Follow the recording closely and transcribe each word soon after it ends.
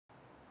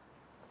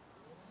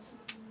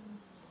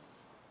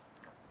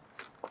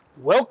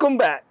Welcome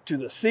back to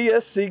the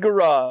CSC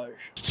Garage.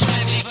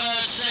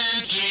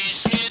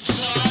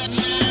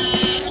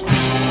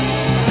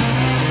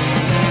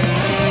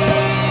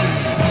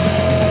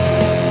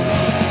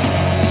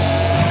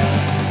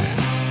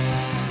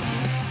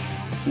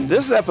 In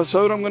this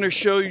episode, I'm going to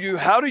show you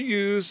how to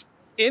use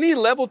any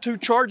level 2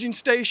 charging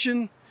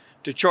station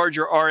to charge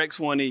your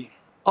RX1E.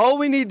 All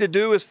we need to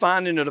do is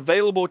find an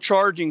available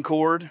charging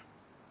cord.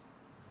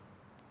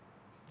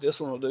 This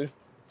one will do.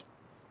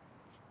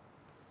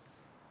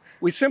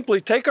 We simply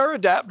take our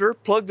adapter,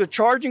 plug the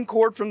charging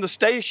cord from the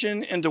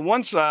station into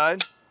one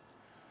side,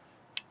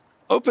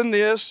 open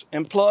this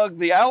and plug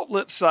the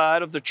outlet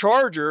side of the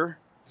charger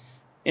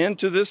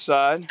into this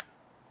side.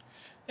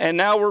 And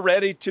now we're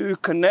ready to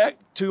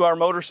connect to our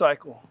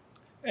motorcycle.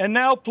 And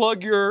now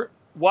plug your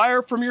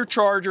wire from your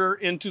charger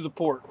into the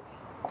port.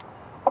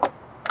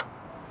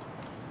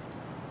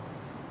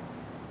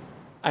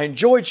 I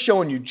enjoyed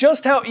showing you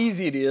just how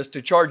easy it is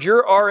to charge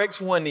your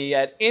RX1E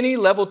at any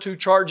level 2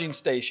 charging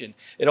station.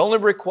 It only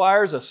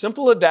requires a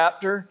simple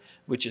adapter,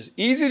 which is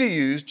easy to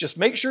use. Just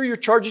make sure your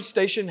charging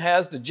station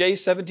has the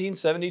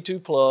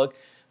J1772 plug.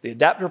 The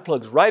adapter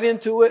plugs right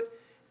into it,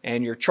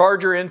 and your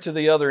charger into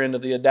the other end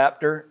of the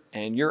adapter,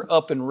 and you're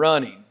up and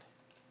running.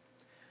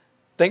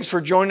 Thanks for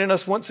joining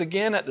us once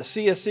again at the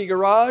CSC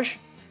Garage,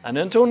 and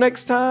until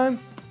next time,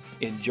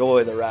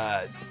 enjoy the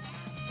ride.